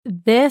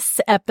This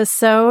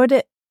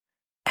episode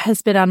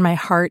has been on my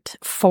heart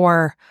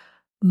for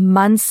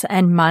months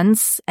and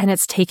months, and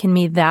it's taken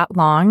me that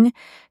long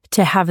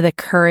to have the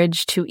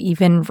courage to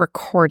even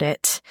record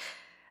it.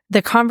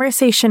 The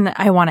conversation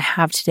I want to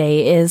have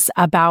today is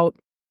about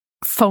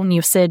phone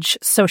usage,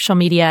 social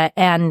media,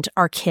 and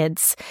our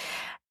kids.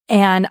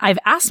 And I've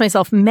asked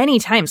myself many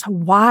times,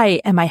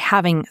 why am I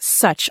having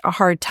such a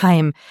hard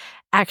time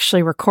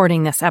actually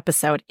recording this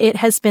episode? It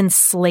has been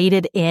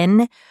slated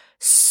in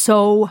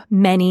so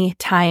many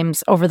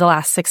times over the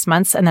last 6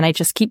 months, and then I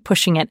just keep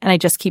pushing it, and I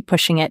just keep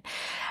pushing it.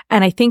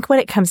 And I think what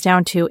it comes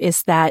down to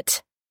is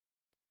that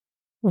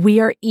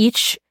we are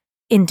each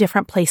in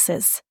different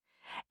places.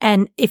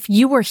 And if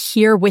you were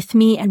here with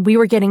me and we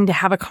were getting to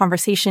have a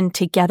conversation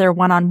together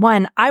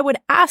one-on-one, I would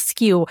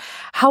ask you,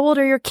 how old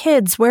are your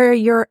kids? Where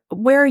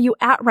are you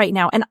at right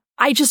now? And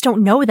I just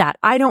don't know that.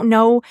 I don't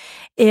know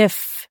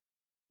if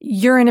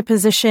you're in a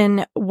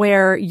position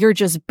where you're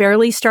just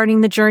barely starting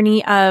the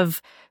journey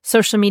of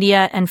social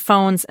media and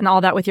phones and all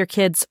that with your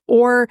kids,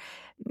 or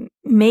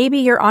maybe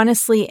you're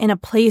honestly in a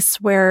place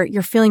where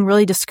you're feeling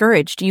really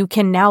discouraged. You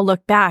can now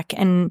look back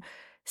and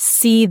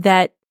see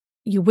that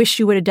you wish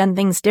you would have done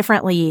things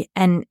differently,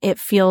 and it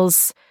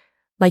feels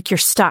like you're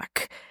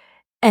stuck.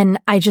 And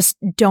I just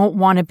don't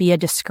want to be a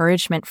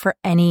discouragement for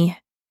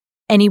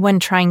anyone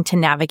trying to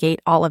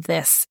navigate all of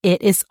this.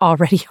 It is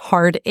already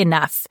hard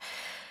enough.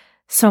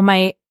 So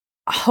my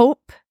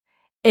hope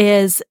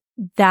is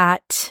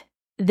that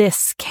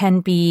this can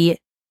be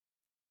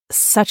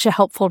such a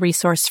helpful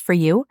resource for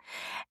you,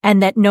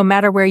 and that no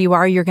matter where you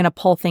are, you're going to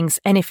pull things.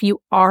 And if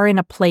you are in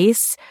a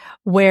place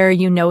where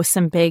you know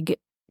some big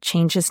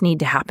changes need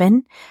to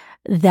happen,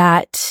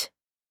 that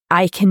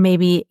I can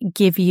maybe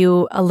give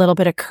you a little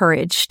bit of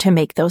courage to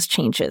make those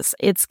changes.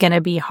 It's going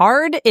to be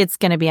hard. It's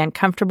going to be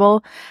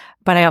uncomfortable,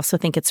 but I also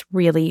think it's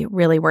really,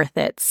 really worth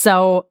it.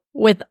 So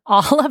with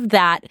all of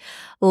that,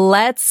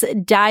 let's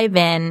dive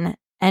in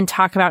and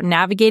talk about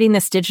navigating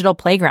this digital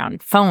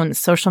playground, phones,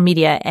 social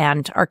media,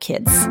 and our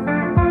kids.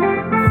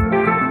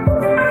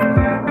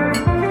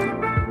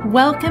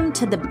 Welcome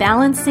to the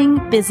Balancing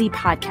Busy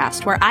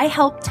podcast, where I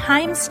help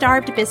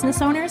time-starved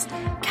business owners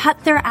cut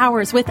their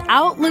hours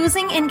without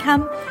losing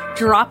income,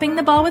 dropping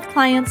the ball with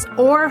clients,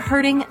 or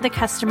hurting the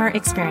customer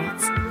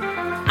experience.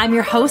 I'm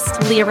your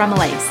host, Leah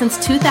Remillet.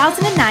 Since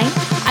 2009,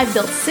 I've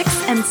built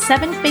 6- and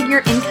 7-figure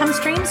income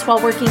streams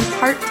while working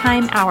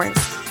part-time hours.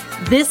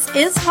 This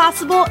is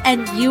possible,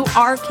 and you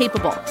are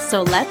capable.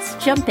 So let's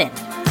jump in.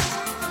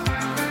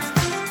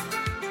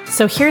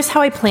 So here's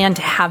how I plan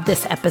to have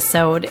this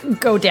episode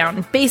go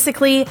down.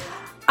 Basically,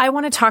 I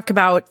want to talk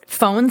about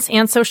phones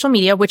and social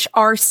media, which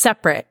are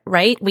separate,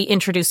 right? We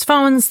introduce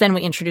phones, then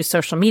we introduce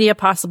social media,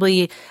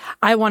 possibly.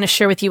 I want to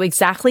share with you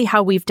exactly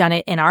how we've done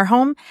it in our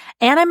home.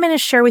 And I'm going to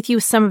share with you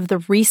some of the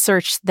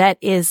research that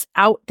is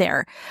out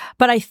there.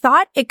 But I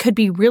thought it could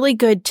be really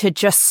good to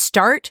just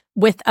start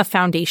with a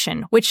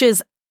foundation, which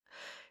is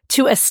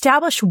to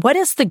establish what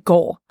is the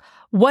goal?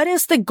 What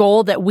is the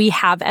goal that we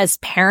have as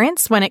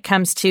parents when it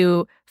comes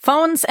to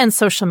phones and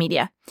social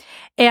media?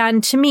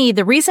 And to me,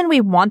 the reason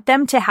we want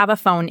them to have a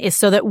phone is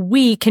so that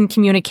we can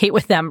communicate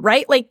with them,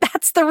 right? Like,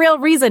 that's the real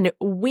reason.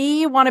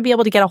 We want to be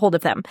able to get a hold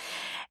of them.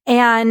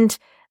 And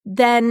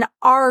then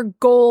our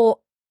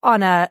goal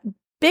on a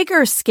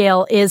bigger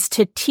scale is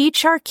to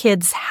teach our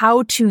kids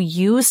how to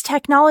use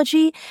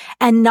technology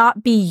and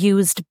not be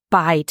used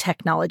by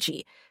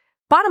technology.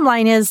 Bottom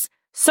line is,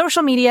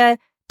 social media,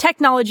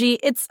 technology,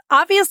 it's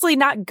obviously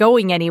not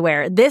going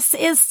anywhere. This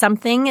is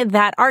something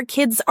that our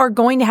kids are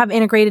going to have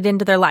integrated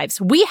into their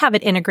lives. We have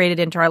it integrated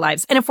into our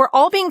lives. And if we're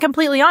all being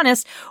completely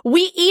honest,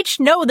 we each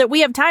know that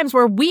we have times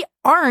where we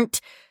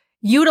aren't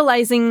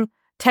utilizing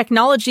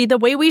technology the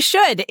way we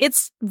should.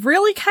 It's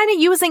really kind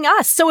of using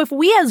us. So if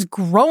we as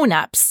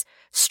grown-ups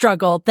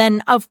struggle,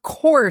 then of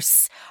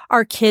course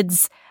our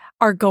kids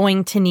are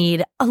going to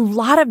need a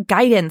lot of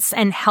guidance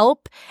and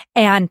help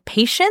and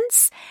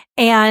patience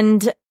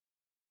and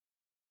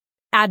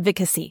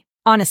advocacy.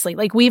 Honestly,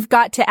 like, we've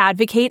got to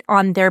advocate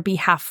on their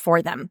behalf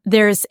for them.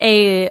 There's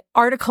a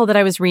article that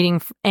I was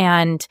reading,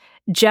 and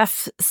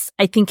Jeff,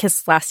 I think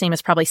his last name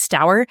is probably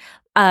Stauer.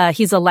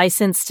 He's a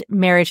licensed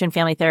marriage and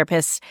family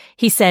therapist.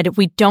 He said,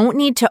 we don't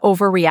need to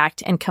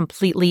overreact and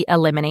completely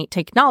eliminate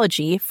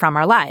technology from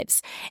our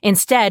lives.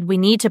 Instead, we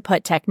need to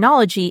put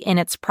technology in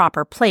its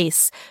proper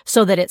place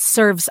so that it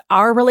serves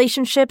our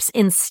relationships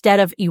instead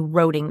of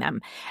eroding them.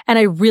 And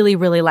I really,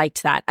 really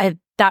liked that.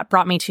 That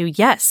brought me to,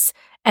 yes.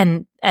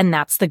 And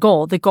that's the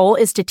goal. The goal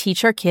is to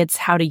teach our kids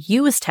how to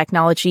use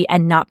technology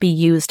and not be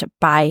used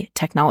by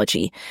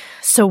technology.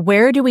 So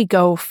where do we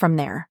go from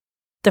there?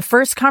 The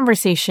first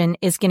conversation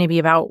is going to be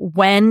about,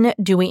 when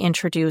do we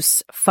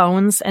introduce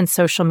phones and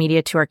social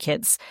media to our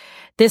kids?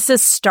 This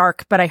is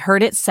stark, but I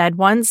heard it said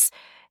once,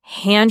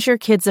 hand your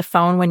kids a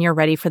phone when you're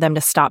ready for them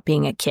to stop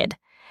being a kid.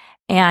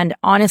 And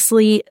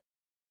honestly,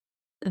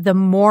 the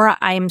more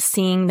I'm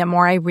seeing, the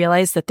more I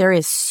realize that there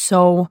is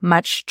so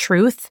much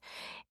truth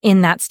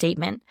in that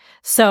statement.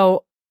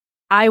 So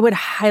I would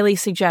highly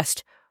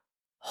suggest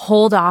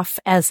hold off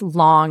as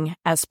long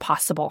as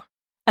possible.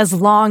 As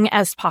long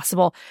as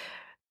possible.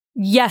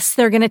 Yes,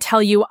 they're going to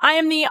tell you, I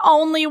am the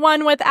only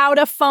one without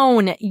a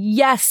phone.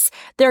 Yes,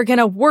 they're going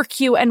to work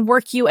you and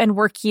work you and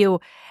work you.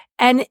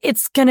 And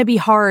it's going to be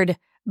hard,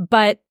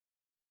 but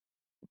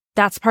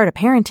that's part of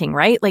parenting,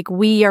 right? Like,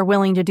 we are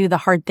willing to do the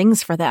hard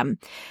things for them.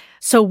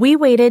 So we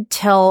waited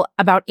till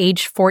about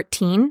age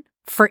 14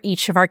 for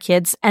each of our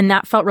kids, and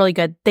that felt really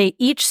good. They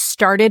each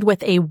started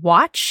with a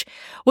watch,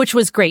 which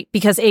was great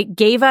because it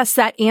gave us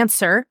that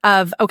answer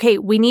of, okay,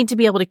 we need to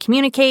be able to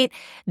communicate.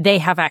 They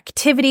have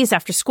activities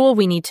after school.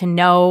 We need to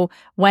know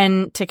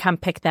when to come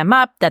pick them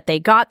up, that they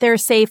got there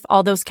safe,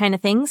 all those kind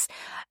of things.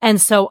 And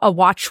so a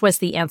watch was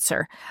the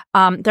answer.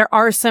 There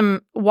are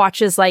some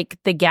watches like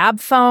the Gab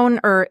phone,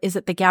 or is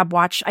it the Gab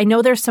watch? I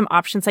know there's some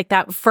options like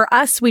that. For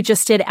us, we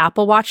just did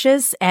Apple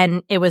watches,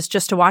 and it was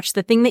just a watch.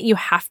 The thing that you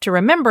have to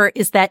remember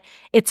is that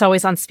it's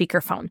always on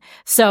speakerphone.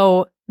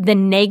 So the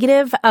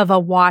negative of a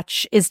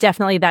watch is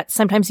definitely that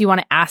sometimes you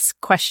want to ask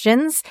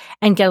questions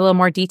and get a little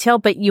more detail,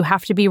 but you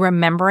have to be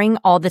remembering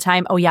all the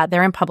time, oh yeah,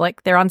 they're in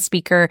public, they're on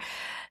speaker.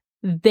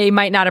 They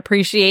might not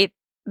appreciate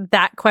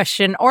that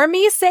question or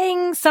me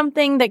saying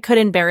something that could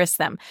embarrass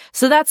them.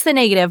 So that's the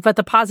negative, but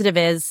the positive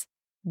is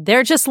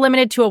they're just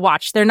limited to a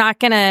watch. They're not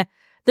going to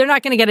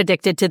get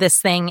addicted to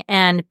this thing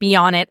and be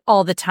on it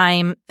all the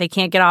time. They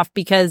can't get off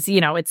because,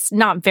 it's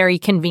not very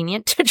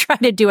convenient to try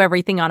to do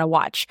everything on a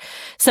watch.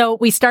 So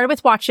we started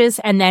with watches,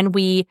 and then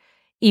we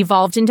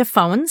evolved into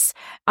phones.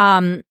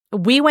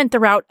 We went the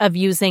route of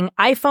using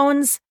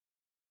iPhones.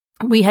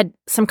 We had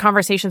some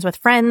conversations with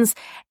friends,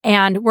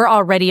 and we're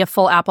already a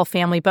full Apple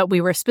family, but we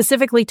were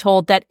specifically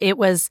told that it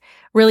was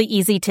really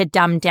easy to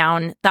dumb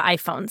down the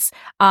iPhones.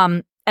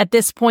 At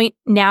this point,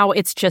 now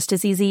it's just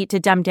as easy to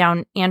dumb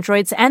down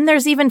Androids, and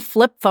there's even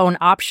flip phone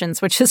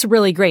options, which is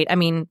really great. I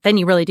mean, then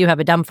you really do have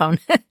a dumb phone.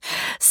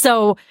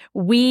 So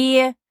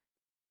we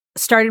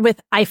started with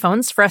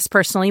iPhones for us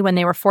personally when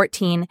they were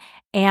 14,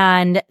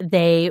 and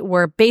they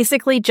were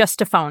basically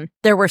just a phone.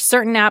 There were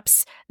certain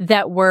apps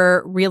that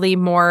were really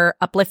more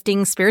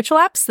uplifting spiritual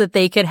apps that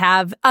they could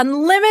have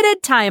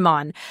unlimited time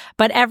on,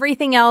 but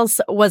everything else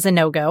was a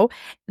no-go.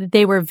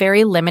 They were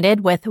very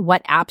limited with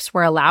what apps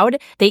were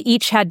allowed. They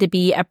each had to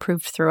be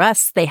approved through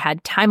us. They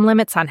had time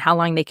limits on how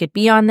long they could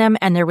be on them,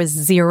 and there was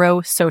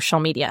zero social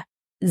media.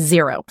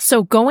 Zero.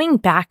 So going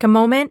back a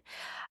moment,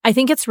 I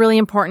think it's really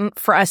important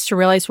for us to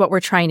realize what we're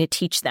trying to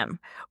teach them.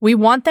 We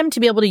want them to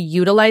be able to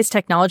utilize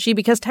technology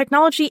because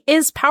technology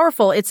is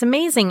powerful. It's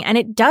amazing, and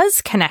it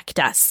does connect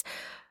us.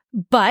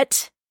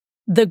 But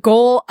the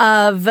goal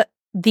of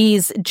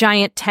these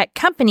giant tech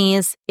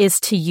companies is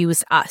to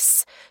use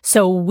us.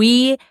 So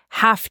we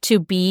have to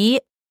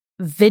be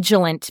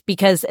vigilant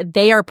because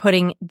they are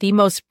putting the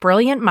most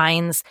brilliant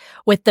minds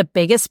with the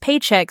biggest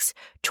paychecks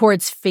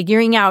towards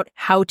figuring out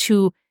how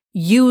to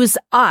use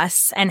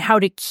us and how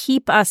to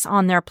keep us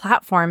on their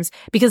platforms,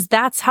 because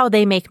that's how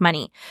they make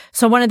money.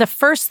 So one of the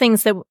first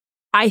things that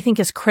I think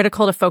is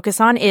critical to focus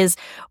on is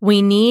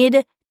we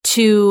need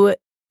to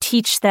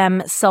teach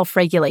them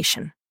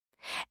self-regulation.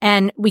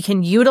 And we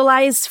can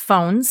utilize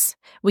phones,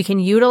 we can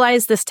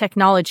utilize this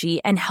technology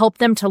and help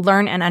them to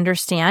learn and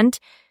understand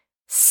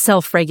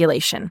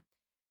self-regulation.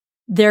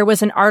 There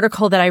was an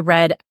article that I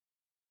read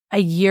a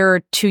year or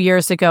 2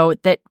 years ago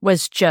that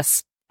was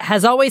just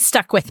has always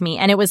stuck with me.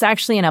 And it was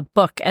actually in a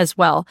book as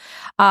well.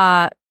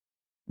 There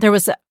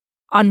was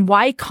on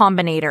Y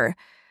Combinator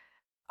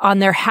on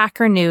their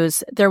Hacker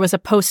News, there was a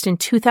post in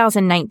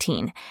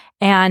 2019.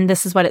 And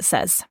this is what it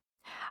says.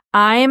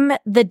 I'm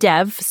the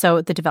dev,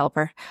 so the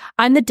developer.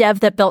 I'm the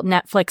dev that built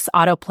Netflix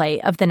autoplay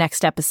of the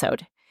next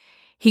episode.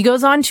 He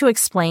goes on to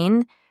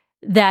explain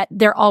that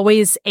they're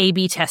always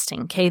A/B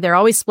testing. Okay. They're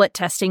always split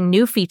testing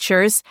new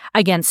features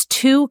against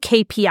two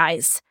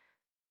KPIs.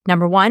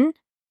 Number one,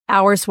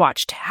 hours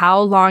watched.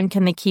 How long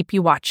can they keep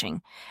you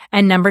watching?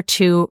 And number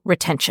two,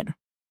 retention.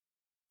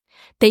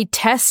 They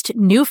test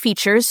new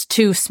features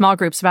to small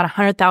groups, about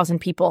 100,000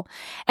 people.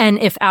 And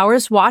if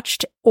hours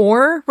watched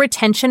or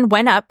retention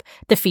went up,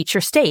 the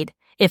feature stayed.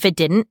 If it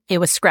didn't, it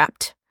was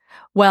scrapped.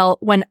 Well,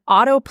 when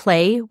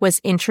autoplay was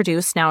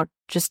introduced, now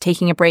just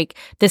taking a break,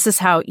 this is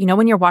how,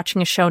 when you're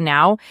watching a show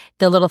now,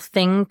 the little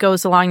thing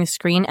goes along the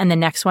screen and the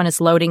next one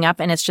is loading up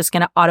and it's just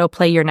going to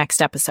autoplay your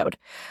next episode.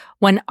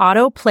 When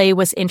autoplay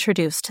was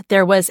introduced,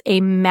 there was a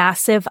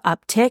massive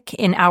uptick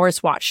in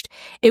hours watched.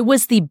 It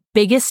was the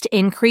biggest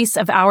increase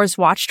of hours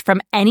watched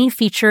from any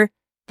feature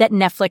that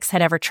Netflix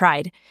had ever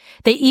tried.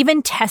 They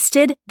even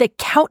tested the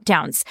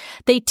countdowns.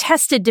 They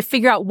tested to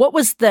figure out what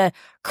was the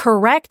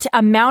correct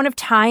amount of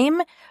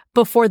time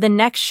before the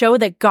next show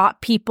that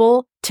got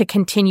people to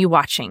continue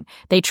watching.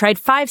 They tried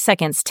 5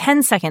 seconds,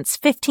 10 seconds,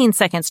 15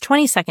 seconds,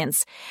 20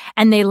 seconds,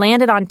 and they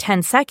landed on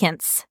 10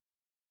 seconds.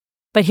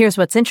 But here's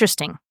what's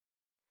interesting.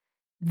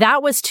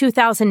 That was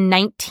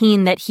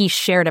 2019 that he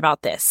shared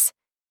about this.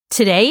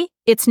 Today,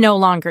 it's no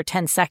longer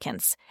 10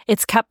 seconds.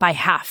 It's cut by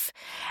half.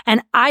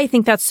 And I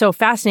think that's so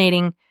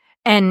fascinating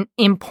and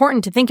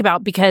important to think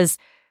about because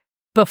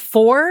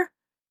before,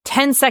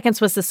 10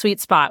 seconds was the sweet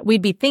spot.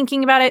 We'd be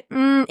thinking about it.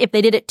 If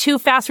they did it too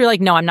fast, we're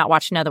like, no, I'm not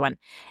watching another one.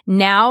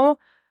 Now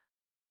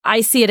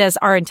I see it as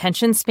our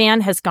attention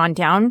span has gone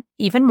down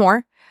even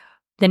more.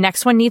 The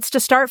next one needs to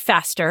start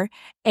faster,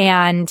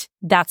 and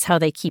that's how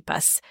they keep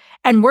us.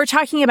 And we're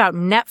talking about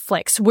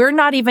Netflix. We're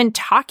not even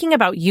talking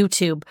about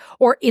YouTube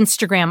or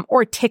Instagram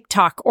or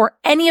TikTok or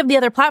any of the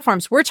other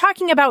platforms. We're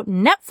talking about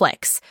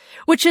Netflix,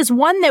 which is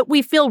one that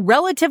we feel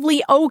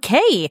relatively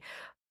okay,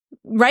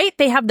 right?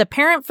 They have the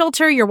parent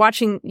filter. You're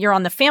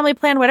on the family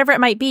plan, whatever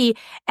it might be.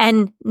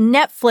 And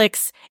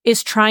Netflix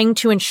is trying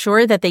to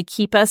ensure that they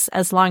keep us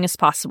as long as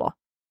possible.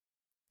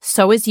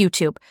 So is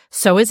YouTube.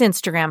 So is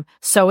Instagram.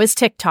 So is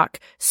TikTok.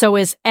 So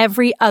is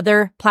every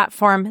other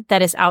platform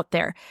that is out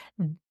there.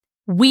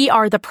 We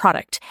are the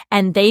product,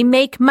 and they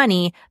make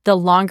money the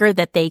longer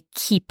that they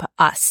keep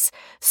us.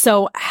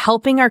 So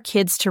helping our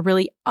kids to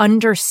really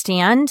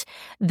understand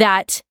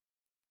that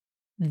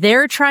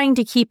they're trying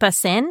to keep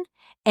us in,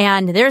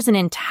 and there's an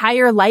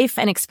entire life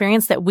and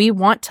experience that we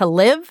want to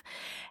live,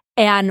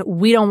 and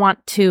we don't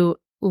want to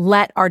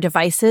let our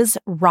devices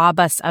rob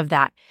us of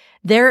that.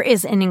 There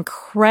is an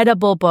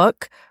incredible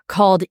book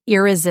called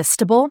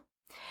Irresistible,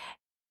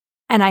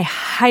 and I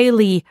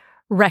highly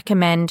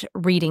recommend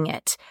reading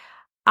it.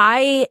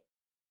 I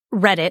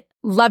read it,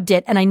 loved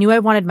it, and I knew I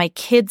wanted my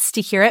kids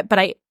to hear it, but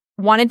I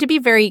wanted to be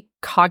very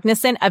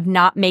cognizant of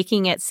not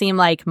making it seem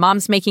like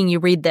mom's making you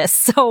read this.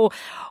 So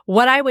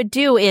what I would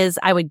do is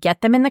I would get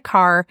them in the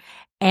car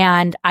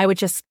and I would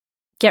just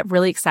get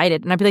really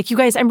excited. And I'd be like, you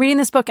guys, I'm reading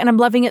this book and I'm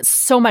loving it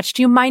so much.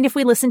 Do you mind if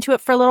we listen to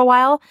it for a little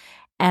while?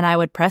 And I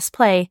would press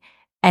play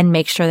and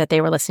make sure that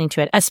they were listening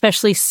to it,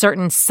 especially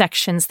certain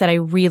sections that I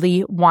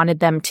really wanted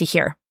them to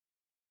hear.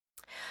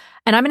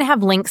 And I'm going to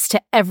have links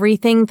to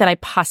everything that I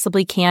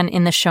possibly can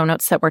in the show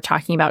notes that we're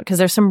talking about, because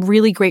there's some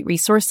really great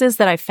resources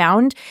that I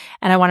found,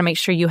 and I want to make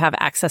sure you have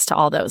access to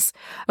all those.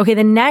 Okay,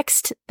 the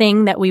next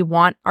thing that we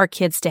want our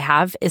kids to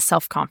have is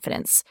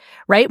self-confidence,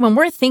 right? When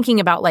we're thinking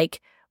about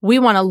we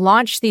want to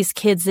launch these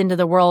kids into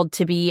the world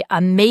to be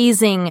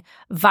amazing,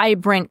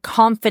 vibrant,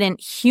 confident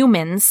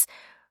humans,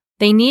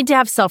 they need to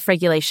have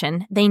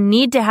self-regulation. They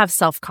need to have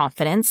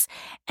self-confidence.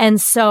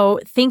 And so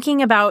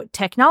thinking about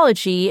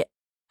technology,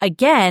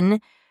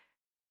 again,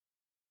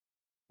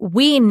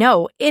 we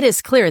know it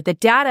is clear. The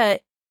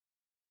data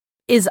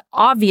is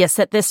obvious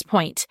at this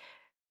point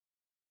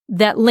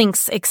that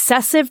links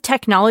excessive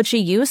technology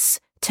use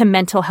to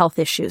mental health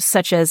issues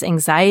such as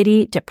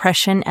anxiety,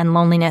 depression, and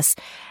loneliness.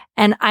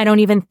 And I don't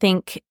even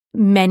think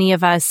many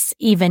of us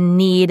even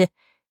need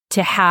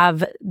to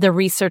have the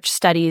research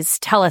studies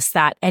tell us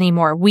that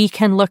anymore. We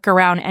can look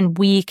around and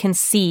we can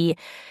see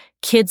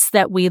kids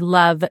that we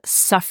love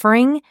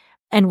suffering,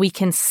 and we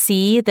can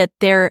see that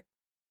there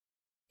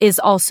is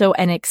also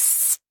an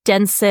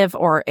extensive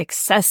or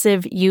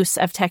excessive use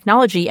of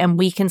technology, and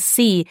we can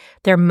see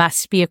there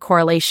must be a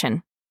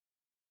correlation.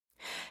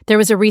 There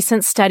was a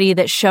recent study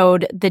that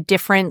showed the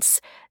difference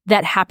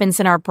that happens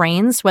in our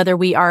brains, whether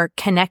we are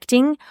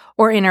connecting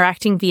or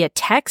interacting via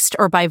text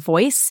or by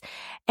voice.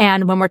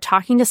 And when we're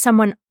talking to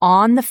someone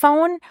on the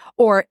phone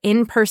or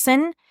in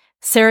person,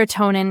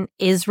 serotonin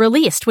is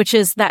released, which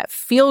is that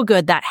feel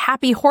good, that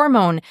happy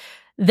hormone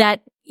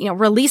that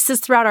releases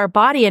throughout our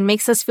body and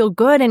makes us feel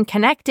good and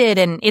connected.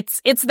 And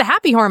it's the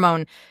happy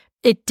hormone.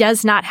 It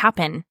does not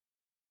happen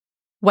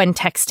when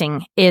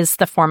texting is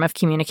the form of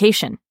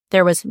communication.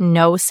 There was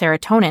no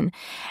serotonin.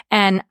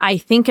 And I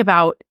think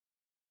about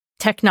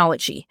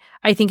technology.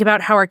 I think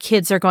about how our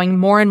kids are going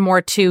more and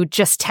more to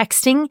just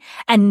texting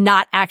and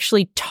not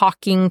actually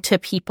talking to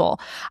people.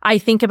 I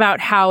think about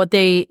how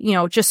they,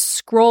 just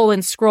scroll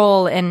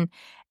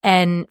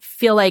and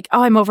feel like,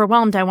 oh, I'm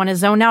overwhelmed. I want to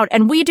zone out.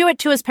 And we do it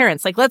too as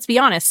parents. Let's be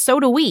honest. So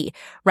do we,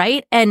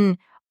 right? And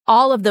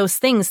all of those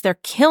things, they're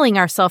killing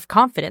our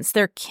self-confidence.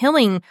 They're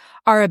killing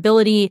our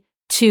ability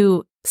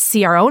to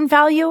see our own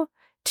value,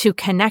 to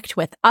connect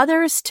with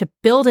others, to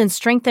build and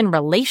strengthen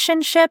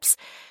relationships.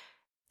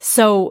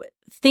 So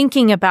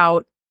thinking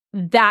about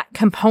that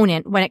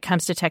component when it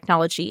comes to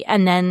technology.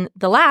 And then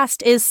the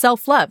last is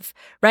self-love,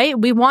 right?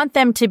 We want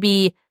them to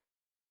be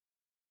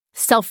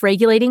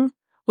self-regulating.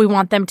 We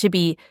want them to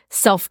be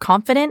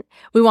self-confident.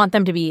 We want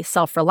them to be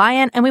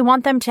self-reliant, and we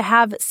want them to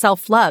have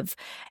self-love.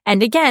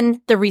 And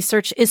again, the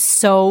research is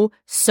so,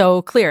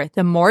 so clear.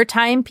 The more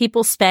time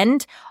people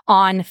spend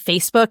on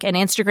Facebook and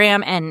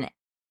Instagram and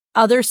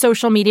other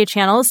social media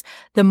channels,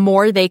 the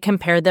more they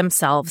compare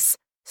themselves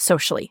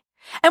socially.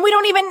 And we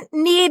don't even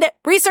need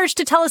research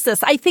to tell us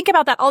this. I think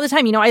about that all the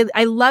time.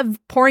 I love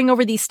poring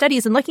over these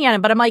studies and looking at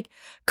them, but I'm like,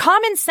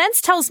 common sense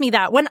tells me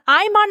that when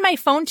I'm on my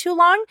phone too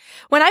long,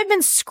 when I've been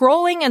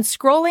scrolling and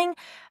scrolling,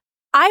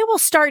 I will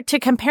start to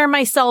compare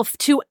myself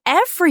to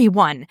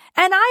everyone.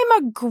 And I'm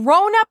a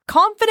grown-up,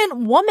 confident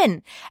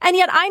woman. And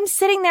yet I'm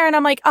sitting there and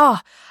I'm like, oh,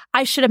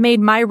 I should have made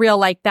my reel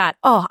like that.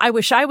 Oh, I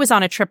wish I was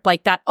on a trip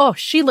like that. Oh,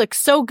 she looks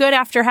so good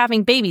after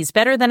having babies,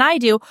 better than I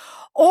do.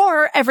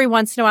 Or every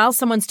once in a while,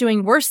 someone's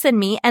doing worse than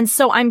me. And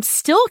so I'm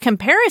still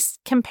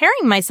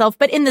comparing myself,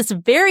 but in this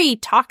very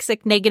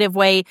toxic, negative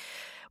way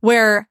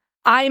where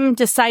I'm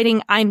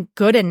deciding I'm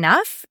good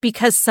enough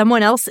because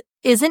someone else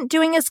isn't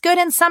doing as good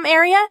in some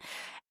area.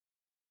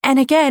 And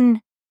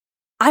again,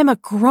 I'm a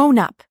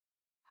grown-up.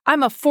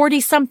 I'm a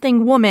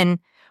 40-something woman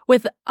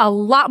with a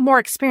lot more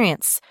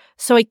experience.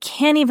 So I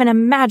can't even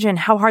imagine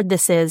how hard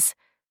this is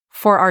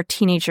for our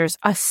teenagers,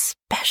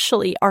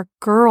 especially our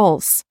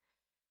girls.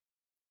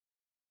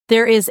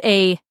 There is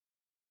a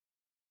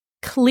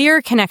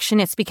clear connection.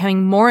 It's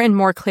becoming more and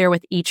more clear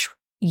with each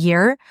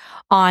year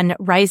on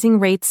rising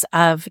rates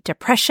of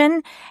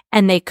depression,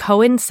 and they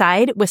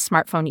coincide with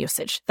smartphone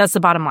usage. That's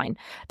the bottom line.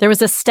 There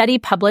was a study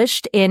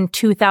published in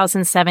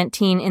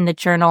 2017 in the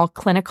journal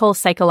Clinical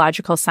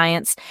Psychological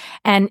Science,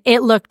 and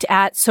it looked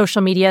at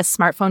social media,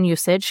 smartphone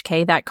usage,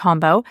 that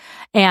combo,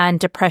 and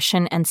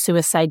depression and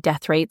suicide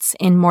death rates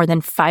in more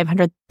than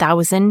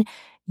 500,000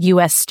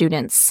 U.S.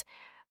 students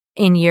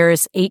in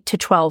years 8 to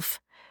 12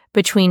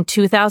 between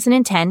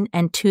 2010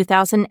 and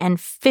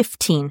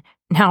 2015.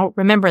 Now,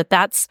 remember,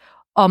 that's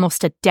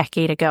almost a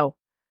decade ago.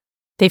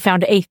 They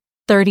found a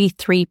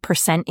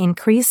 33%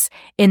 increase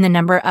in the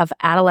number of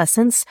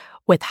adolescents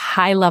with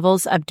high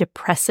levels of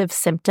depressive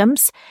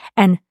symptoms,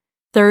 and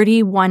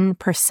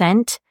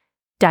 31%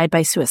 died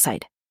by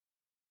suicide.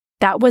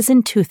 That was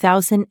in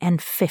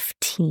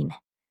 2015.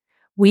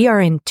 We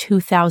are in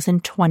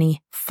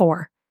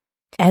 2024.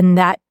 And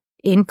that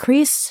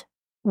increase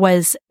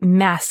was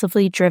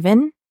massively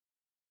driven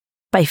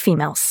by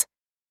females.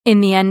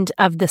 In the end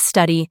of the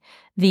study,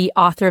 the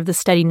author of the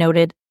study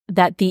noted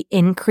that the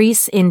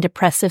increase in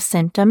depressive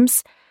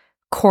symptoms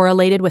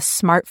correlated with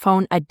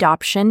smartphone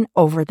adoption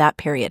over that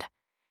period.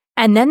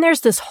 And then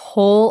there's this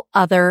whole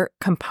other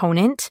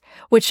component,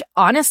 which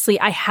honestly,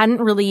 I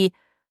hadn't really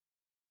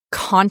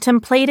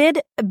contemplated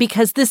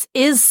because this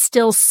is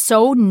still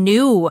so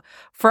new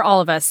for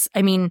all of us.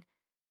 I mean,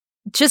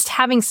 just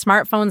having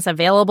smartphones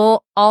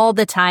available all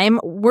the time,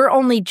 we're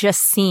only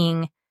just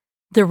seeing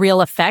the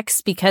real effects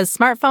because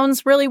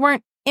smartphones really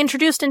weren't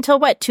introduced until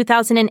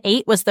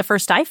 2008 was the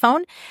first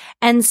iPhone.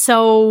 And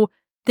so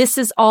this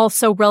is all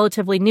so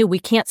relatively new. We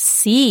can't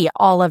see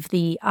all of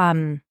the,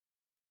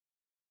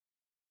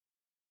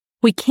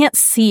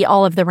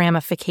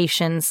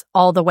 ramifications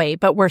all the way,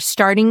 but we're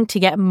starting to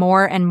get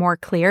more and more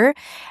clear.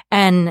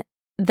 And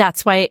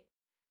that's why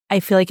I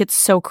feel like it's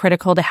so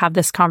critical to have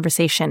this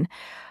conversation.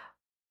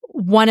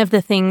 One of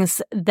the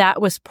things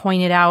that was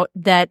pointed out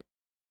that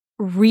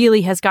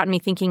really has gotten me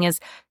thinking is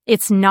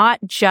it's not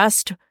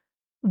just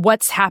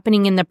what's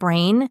happening in the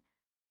brain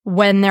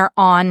when they're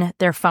on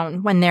their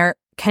phone, when they're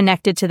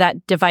connected to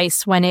that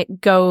device, when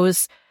it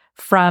goes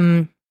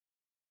from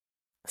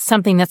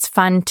something that's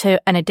fun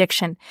to an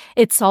addiction.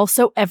 It's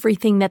also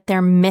everything that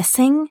they're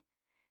missing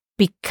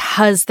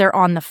because they're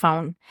on the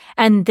phone.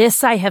 And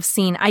this I have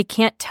seen. I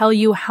can't tell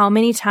you how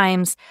many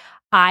times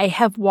I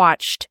have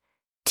watched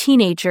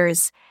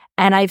teenagers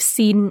and I've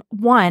seen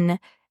one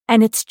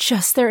and it's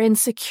just their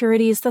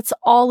insecurities. That's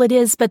all it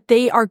is. But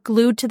they are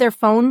glued to their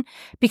phone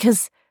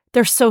because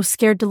they're so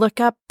scared to look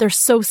up. They're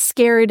so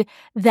scared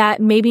that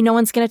maybe no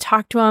one's going to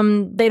talk to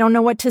them. They don't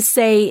know what to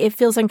say. It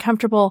feels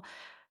uncomfortable.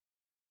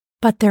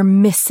 But they're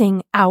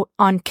missing out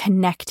on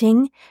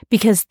connecting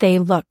because they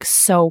look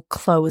so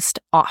closed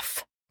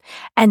off.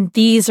 And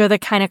these are the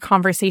kind of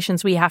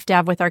conversations we have to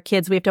have with our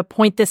kids. We have to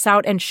point this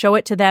out and show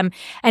it to them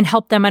and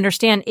help them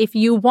understand if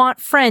you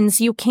want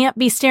friends, you can't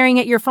be staring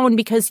at your phone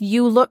because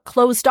you look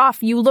closed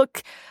off. You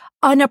look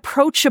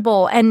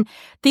unapproachable. And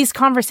these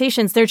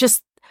conversations, they're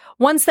just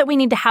ones that we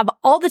need to have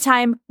all the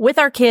time with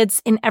our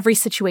kids in every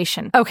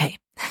situation. Okay.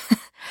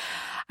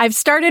 I've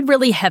started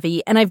really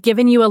heavy and I've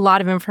given you a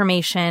lot of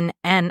information.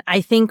 And I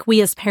think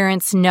we as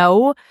parents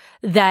know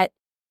that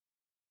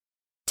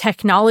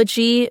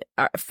technology,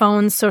 our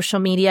phones, social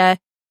media,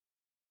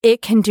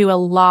 it can do a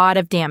lot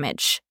of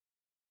damage,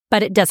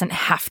 but it doesn't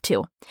have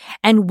to.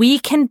 And we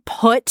can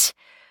put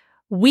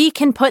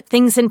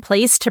things in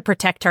place to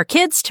protect our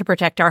kids, to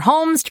protect our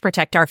homes, to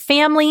protect our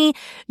family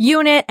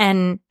unit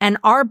and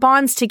our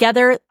bonds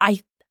together.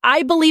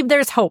 I believe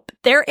there's hope.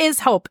 There is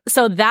hope.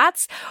 So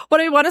that's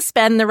what I want to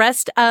spend the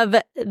rest of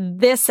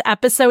this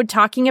episode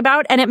talking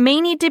about. And it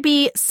may need to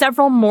be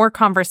several more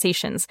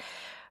conversations,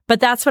 but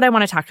that's what I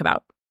want to talk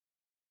about.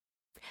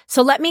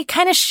 So let me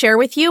kind of share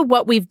with you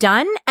what we've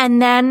done, and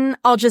then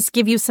I'll just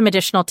give you some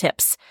additional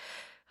tips.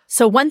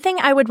 So one thing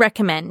I would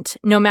recommend,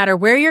 no matter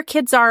where your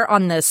kids are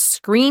on the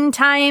screen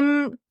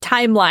time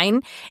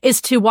timeline,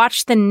 is to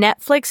watch the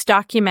Netflix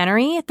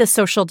documentary, The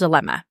Social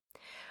Dilemma.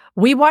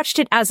 We watched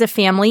it as a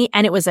family,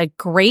 and it was a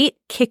great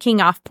kicking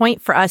off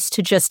point for us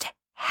to just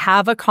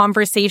have a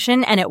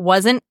conversation, and it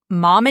wasn't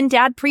mom and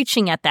dad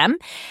preaching at them.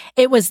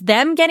 It was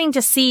them getting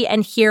to see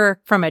and hear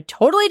from a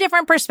totally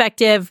different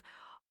perspective.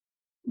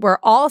 We're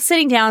all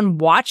sitting down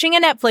watching a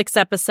Netflix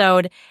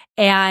episode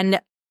and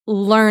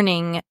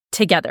learning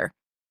together.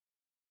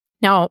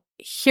 Now,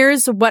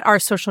 here's what our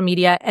social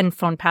media and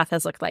phone path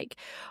has looked like.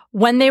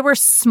 When they were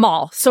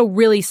small, so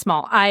really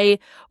small, I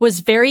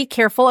was very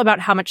careful about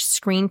how much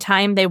screen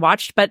time they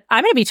watched, but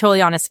I'm going to be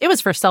totally honest. It was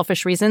for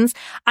selfish reasons.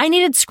 I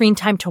needed screen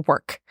time to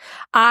work.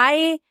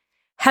 I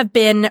have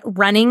been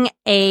running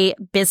a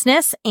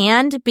business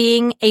and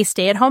being a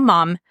stay-at-home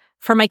mom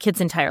for my kids'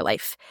 entire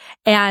life.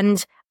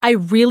 And I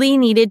really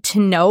needed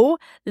to know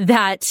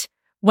that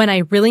when I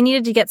really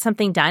needed to get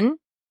something done,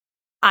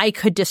 I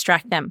could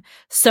distract them.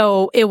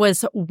 So it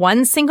was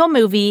one single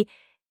movie,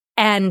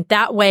 and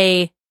that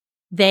way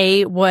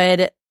they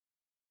would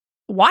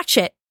watch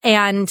it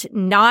and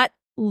not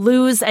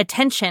lose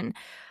attention.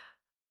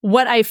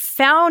 What I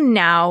found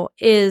now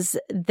is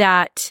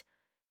that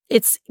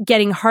it's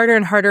getting harder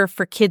and harder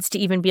for kids to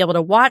even be able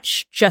to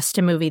watch just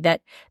a movie, that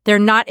they're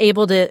not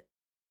able to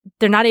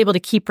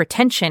keep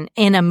retention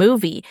in a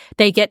movie.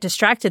 They get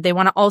distracted. They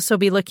want to also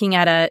be looking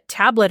at a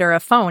tablet or a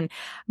phone.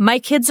 My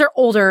kids are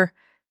older.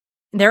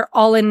 They're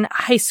all in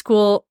high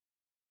school.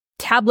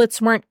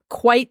 Tablets weren't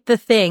quite the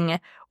thing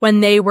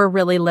when they were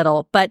really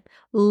little, but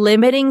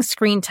limiting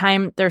screen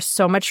time, there's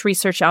so much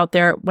research out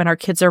there when our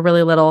kids are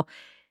really little.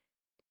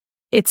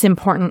 It's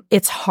important.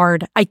 It's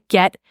hard. I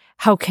get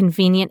how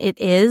convenient it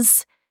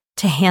is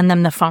to hand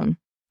them the phone.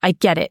 I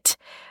get it.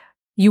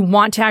 You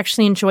want to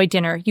actually enjoy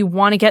dinner. You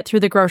want to get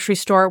through the grocery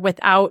store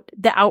without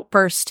the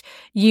outburst.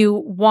 You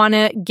want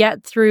to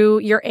get through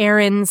your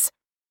errands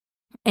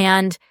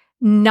and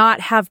not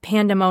have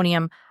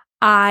pandemonium.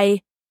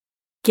 I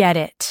get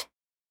it.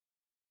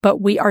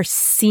 But we are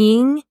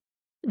seeing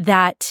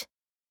that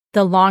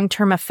the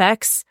long-term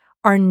effects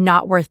are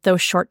not worth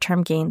those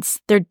short-term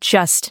gains. They're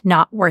just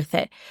not worth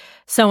it.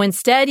 So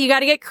instead, you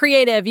got to get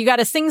creative. You got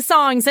to sing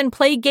songs and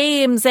play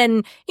games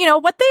and,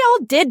 what they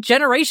all did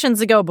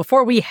generations ago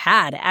before we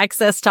had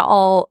access to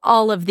all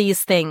of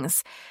these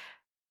things.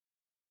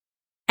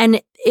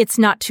 And it's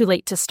not too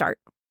late to start.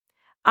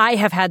 I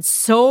have had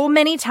so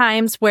many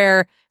times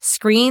where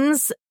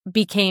screens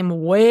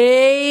became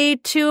way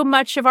too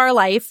much of our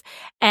life.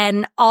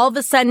 And all of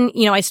a sudden,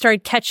 I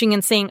started catching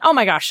and saying, oh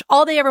my gosh,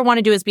 all they ever want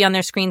to do is be on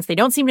their screens. They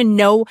don't seem to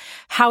know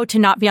how to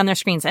not be on their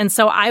screens. And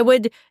so I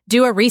would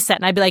do a reset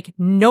and I'd be like,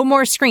 no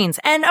more screens.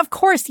 And of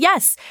course,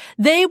 yes,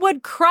 they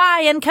would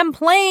cry and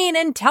complain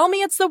and tell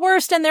me it's the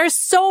worst. And they're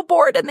so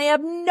bored and they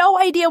have no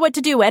idea what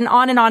to do, and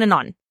on and on and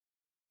on.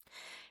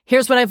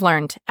 Here's what I've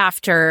learned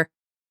after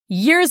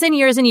years and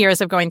years and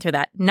years of going through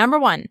that. Number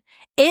one,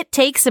 it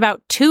takes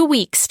about 2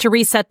 weeks to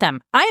reset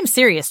them. I am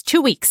serious. 2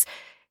 weeks.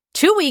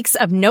 2 weeks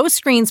of no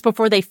screens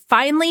before they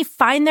finally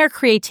find their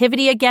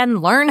creativity again,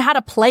 learn how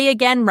to play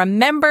again,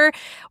 remember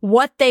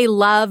what they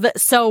love.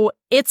 So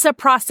it's a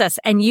process,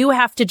 and you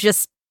gotta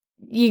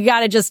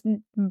just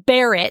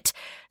bear it.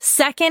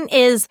 Second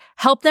is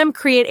help them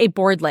create a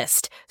board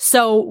list.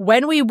 So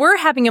when we were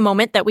having a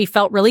moment that we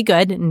felt really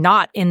good,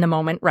 not in the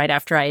moment right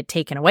after I had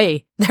taken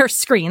away their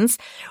screens,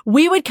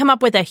 we would come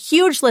up with a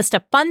huge list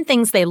of fun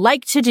things they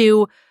like to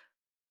do.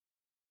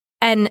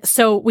 And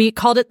so we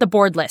called it the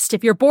board list.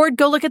 If you're bored,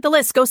 go look at the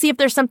list. Go see if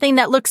there's something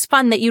that looks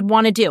fun that you'd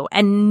want to do.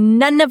 And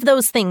none of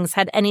those things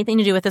had anything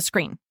to do with a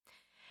screen.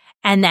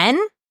 And then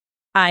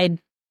I'd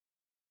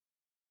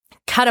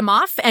cut them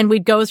off and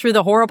we'd go through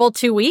the horrible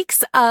 2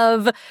 weeks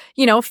of,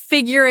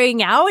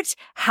 figuring out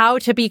how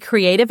to be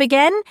creative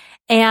again,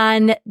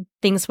 and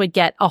things would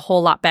get a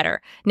whole lot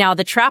better. Now,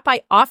 the trap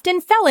I often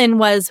fell in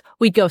was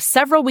we'd go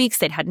several weeks.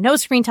 They'd had no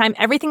screen time.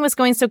 Everything was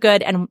going so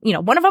good. And,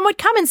 one of them would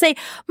come and say,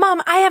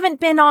 Mom, I haven't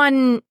been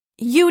on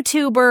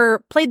YouTube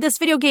or played this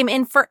video game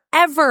in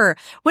forever.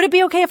 Would it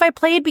be okay if I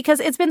played? Because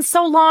it's been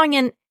so long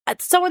and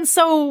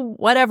so-and-so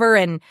whatever.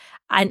 And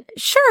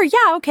sure,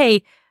 yeah,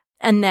 okay.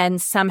 And then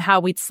somehow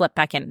we'd slip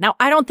back in. Now,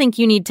 I don't think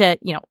you need to,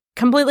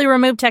 completely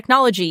remove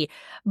technology,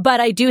 but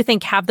I do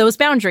think have those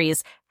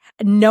boundaries.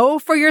 Know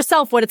for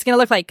yourself what it's going to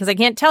look like, because I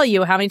can't tell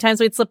you how many times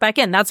we'd slip back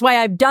in. That's why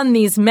I've done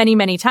these many,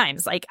 many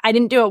times. Like, I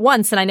didn't do it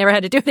once and I never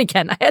had to do it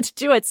again. I had to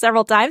do it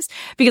several times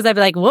because I'd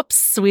be like,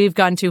 whoops, we've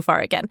gone too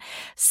far again.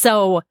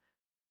 So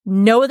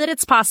know that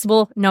it's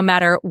possible no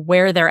matter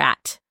where they're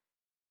at.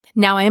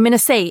 Now, I am going to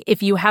say,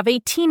 if you have a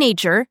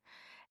teenager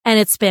and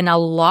it's been a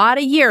lot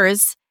of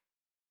years,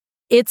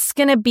 it's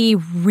going to be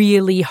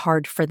really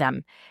hard for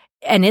them.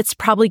 And it's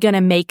probably going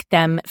to make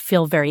them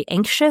feel very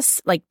anxious,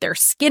 like their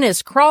skin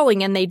is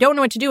crawling and they don't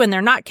know what to do and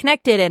they're not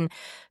connected. And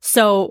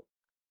so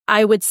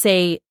I would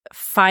say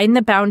find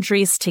the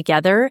boundaries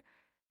together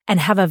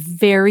and have a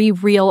very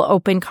real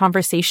open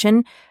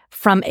conversation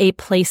from a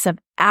place of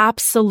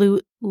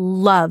absolute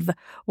love,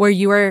 where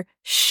you are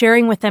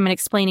sharing with them and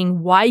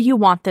explaining why you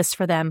want this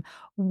for them,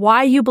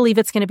 why you believe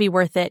it's going to be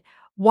worth it,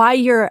 why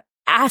you're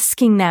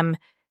asking them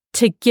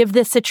to give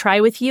this a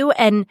try with you,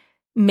 and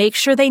make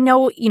sure they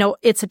know,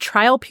 it's a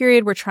trial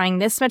period. We're trying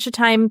this much a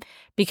time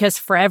because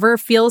forever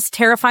feels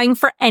terrifying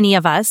for any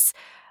of us,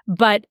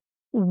 but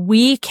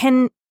we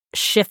can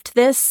shift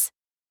this.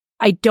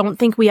 I don't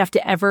think we have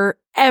to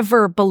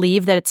ever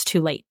believe that it's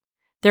too late.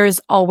 There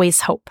is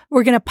always hope.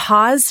 We're going to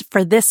pause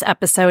for this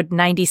episode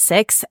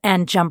 96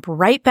 and jump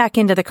right back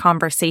into the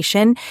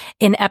conversation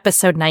in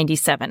episode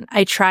 97.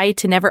 I try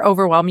to never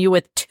overwhelm you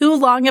with too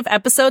long of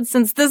episodes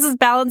since this is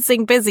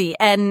balancing busy.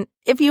 And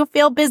if you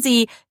feel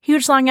busy,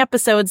 huge long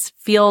episodes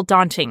feel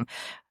daunting.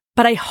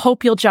 But I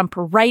hope you'll jump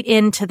right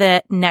into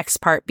the next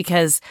part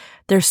because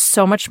there's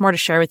so much more to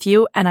share with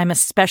you. And I'm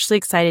especially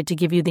excited to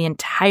give you the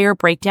entire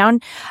breakdown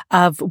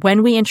of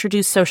when we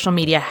introduced social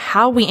media,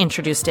 how we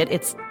introduced it.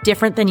 It's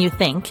different than you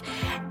think.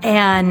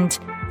 And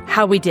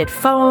how we did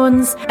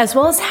phones, as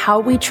well as how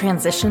we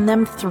transition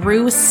them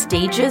through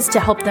stages to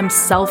help them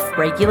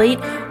self-regulate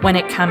when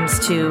it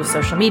comes to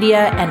social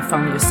media and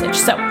phone usage.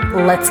 So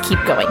let's keep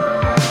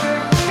going.